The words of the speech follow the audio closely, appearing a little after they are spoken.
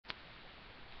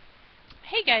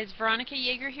Hey guys, Veronica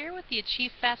Yeager here with the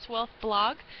Achieve Fast Wealth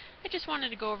blog. I just wanted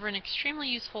to go over an extremely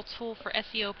useful tool for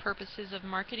SEO purposes of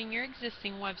marketing your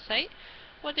existing website.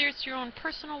 Whether it's your own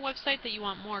personal website that you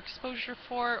want more exposure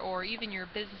for, or even your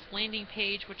business landing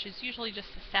page, which is usually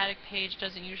just a static page,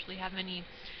 doesn't usually have any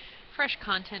fresh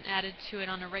content added to it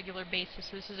on a regular basis.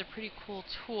 So this is a pretty cool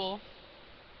tool.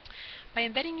 By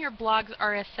embedding your blog's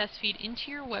RSS feed into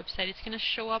your website, it's going to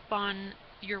show up on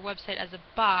your website as a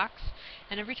box,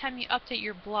 and every time you update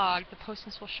your blog, the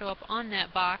postings will show up on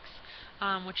that box,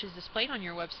 which is displayed on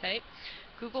your website.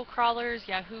 Google crawlers,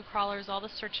 Yahoo crawlers, all the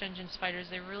search engine spiders,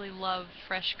 they really love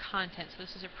fresh content, so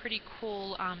this is a pretty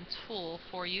cool tool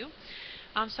for you.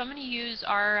 So I'm going to use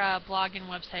our blog and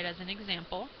website as an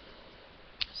example.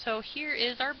 So here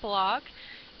is our blog,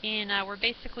 and we're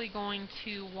basically going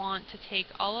to want to take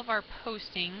all of our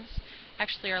postings,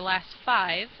 actually our last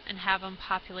 5, and have them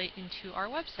populate into our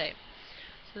website.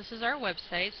 So this is our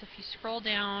website. So if you scroll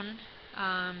down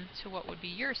to what would be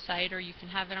your site, or you can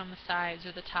have it on the sides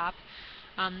or the top,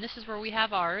 this is where we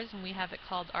have ours, and we have it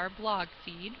called our blog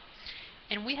feed.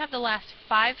 And we have the last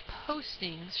 5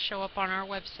 postings show up on our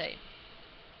website.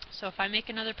 So if I make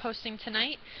another posting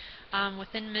tonight,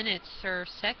 within minutes or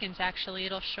seconds actually,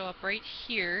 it'll show up right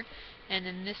here, and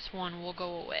then this one will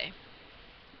go away.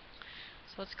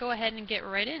 So let's go ahead and get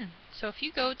right in. So if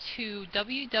you go to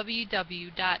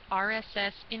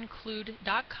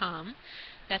www.rssinclude.com,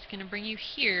 that's going to bring you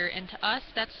here, and to us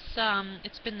that's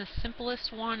it's been the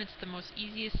simplest one. It's the most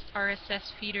easiest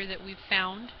RSS feeder that we've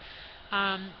found.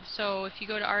 So if you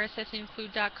go to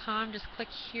rssinclude.com, just click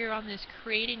here on this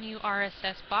create a new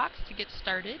RSS box to get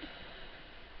started.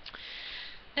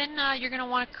 Then you're going to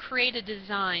want to create a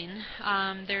design.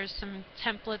 There's some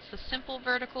templates, the simple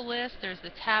vertical list, there's the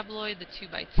tabloid, the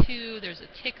 2x2, there's a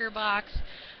ticker box.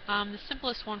 The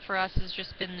simplest one for us has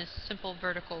just been this simple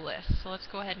vertical list. So let's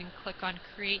go ahead and click on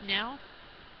create now.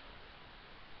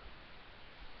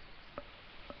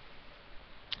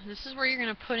 This is where you're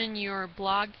going to put in your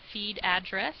blog feed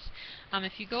address.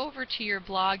 If you go over to your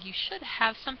blog, you should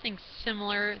have something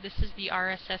similar. This is the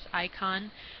RSS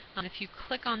icon. If you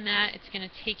click on that, it's going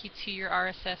to take you to your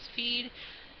RSS feed.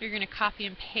 You're going to copy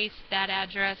and paste that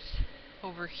address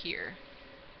over here.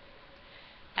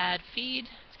 Add feed.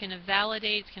 It's going to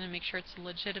validate. It's going to make sure it's a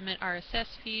legitimate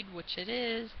RSS feed, which it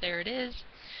is. There it is.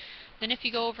 Then if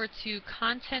you go over to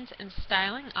content and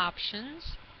styling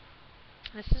options,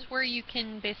 this is where you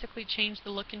can basically change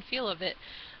the look and feel of it.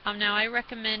 Now I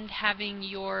recommend having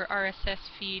your RSS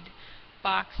feed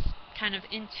box kind of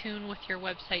in tune with your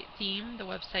website theme, the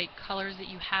website colors that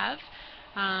you have.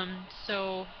 You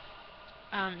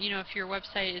know, if your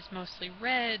website is mostly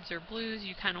reds or blues,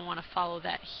 you kind of want to follow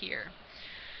that here.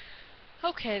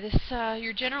 Okay,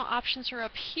 your general options are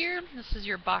up here. This is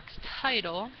your box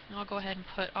title. I'll go ahead and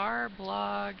put our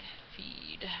blog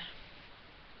feed.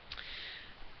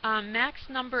 Max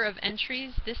number of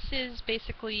entries. This is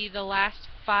basically the last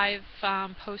 5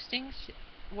 postings.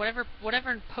 Whatever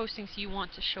postings you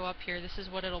want to show up here, this is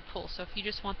what it'll pull. So if you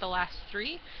just want the last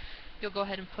 3, you'll go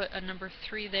ahead and put a number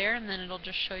 3 there, and then it'll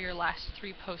just show your last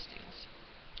 3 postings.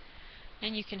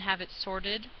 And you can have it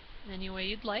sorted any way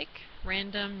you'd like.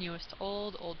 Random, newest to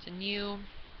old, old to new.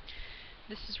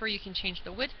 This is where you can change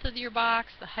the width of your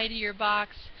box, the height of your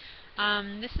box.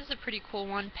 This is a pretty cool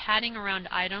one, padding around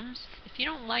items. If you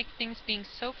don't like things being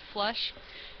so flush,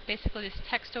 basically this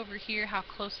text over here, how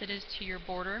close it is to your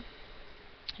border,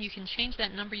 you can change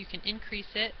that number, you can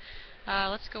increase it.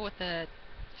 Let's go with a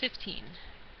 15.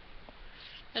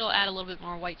 It'll add a little bit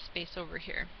more white space over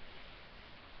here.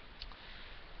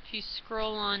 If you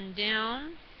scroll on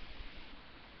down,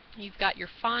 you've got your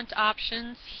font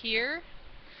options here.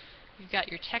 You've got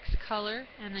your text color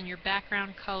and then your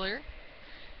background color.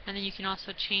 And then you can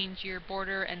also change your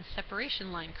border and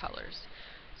separation line colors.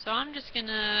 So I'm just going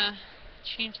to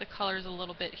change the colors a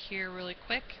little bit here really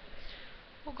quick.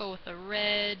 We'll go with a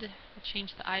red. We'll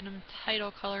change the item title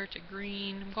color to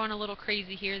green. I'm going a little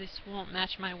crazy here. This won't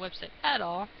match my website at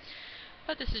all,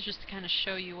 but this is just to kind of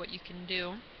show you what you can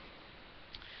do.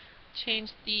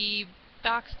 Change the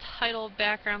box title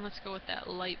background. Let's go with that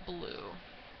light blue.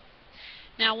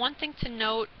 Now, one thing to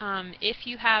note, if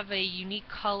you have a unique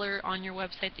color on your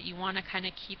website that you want to kind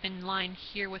of keep in line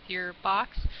here with your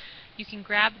box, you can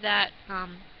grab that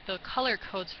the color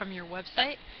codes from your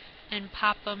website and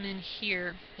pop them in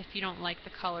here if you don't like the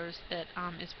colors that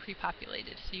is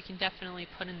pre-populated. So you can definitely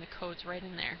put in the codes right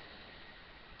in there.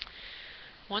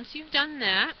 Once you've done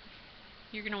that,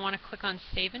 you're going to want to click on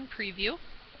Save and Preview.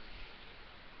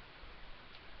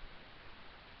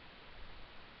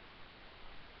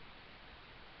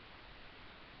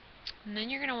 And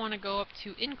then you're going to want to go up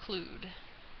to Include.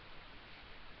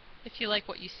 if you like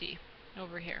what you see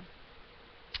over here.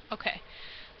 Okay,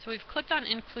 so we've clicked on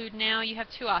include. Now you have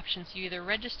two options. You either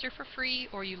register for free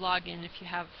or you log in if you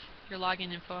have your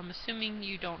login info. I'm assuming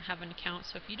you don't have an account,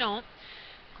 so if you don't,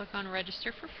 click on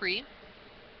register for free.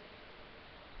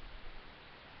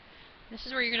 This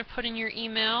is where you're going to put in your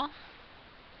email.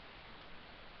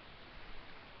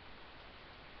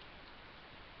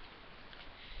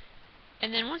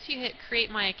 And then once you hit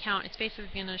create my account, it's basically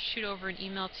going to shoot over an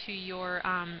email to your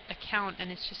account,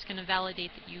 and it's just going to validate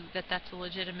that that's a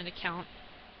legitimate account.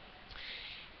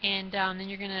 And then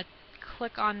you're going to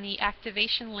click on the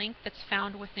activation link that's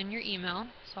found within your email.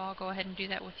 So I'll go ahead and do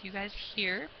that with you guys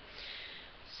here.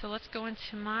 So let's go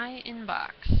into my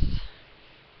inbox.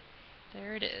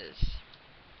 There it is.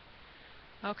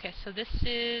 Okay, so this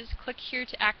is click here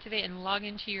to activate and log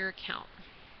into your account.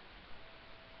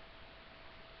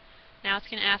 Now it's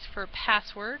going to ask for a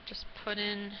password. Just put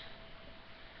in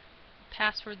the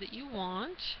password that you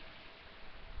want.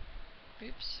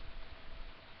 Oops.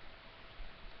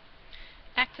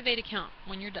 Activate account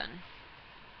when you're done.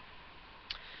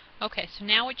 Okay, so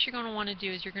now what you're going to want to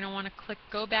do is you're going to want to click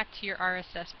go back to your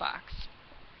RSS box,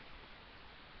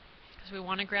 because we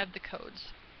want to grab the codes.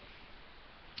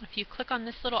 If you click on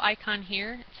this little icon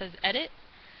here, it says edit.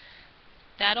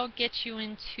 That'll get you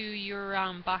into your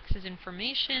box's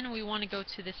information. We want to go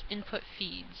to this input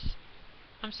feeds.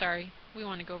 I'm sorry, we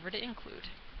want to go over to include.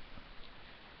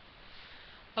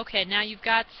 Okay, now you've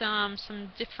got some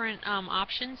different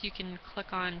options. You can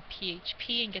click on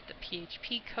PHP and get the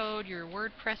PHP code, your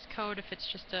WordPress code if it's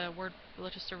just a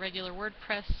regular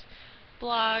WordPress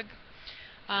blog.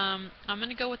 I'm going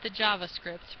to go with the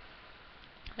JavaScript.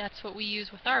 That's what we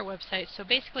use with our website. So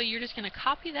basically, you're just going to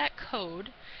copy that code,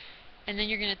 and then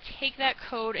you're going to take that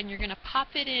code and you're going to pop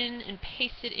it in and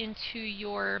paste it into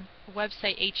your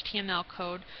website HTML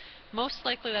code. Most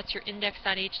likely that's your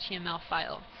index.html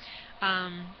file.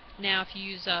 Now if you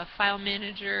use a file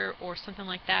manager or something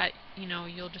like that,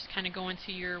 you'll just kind of go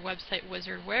into your website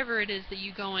wizard, wherever it is that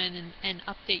you go in and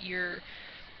update your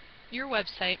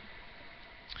website.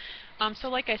 So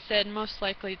like I said, most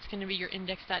likely it's going to be your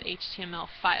index.html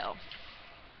file.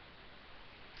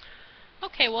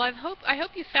 Okay, well I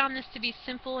hope you found this to be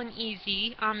simple and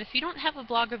easy. If you don't have a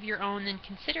blog of your own, then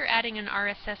consider adding an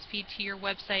RSS feed to your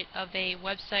website of a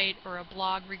website or a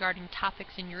blog regarding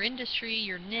topics in your industry,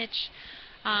 your niche,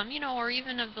 or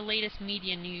even of the latest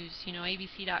media news,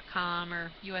 abc.com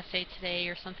or USA Today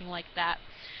or something like that.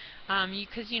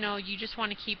 Because you just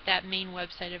want to keep that main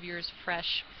website of yours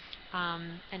fresh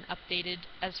and updated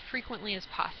as frequently as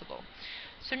possible.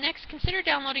 So next, consider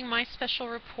downloading my special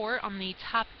report on the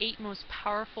top 8 most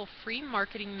powerful free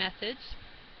marketing methods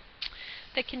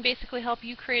that can basically help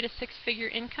you create a 6-figure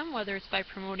income, whether it's by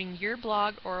promoting your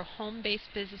blog or a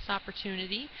home-based business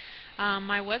opportunity.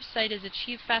 My website is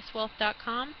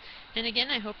achievefastwealth.com, and again,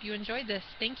 I hope you enjoyed this.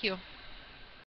 Thank you.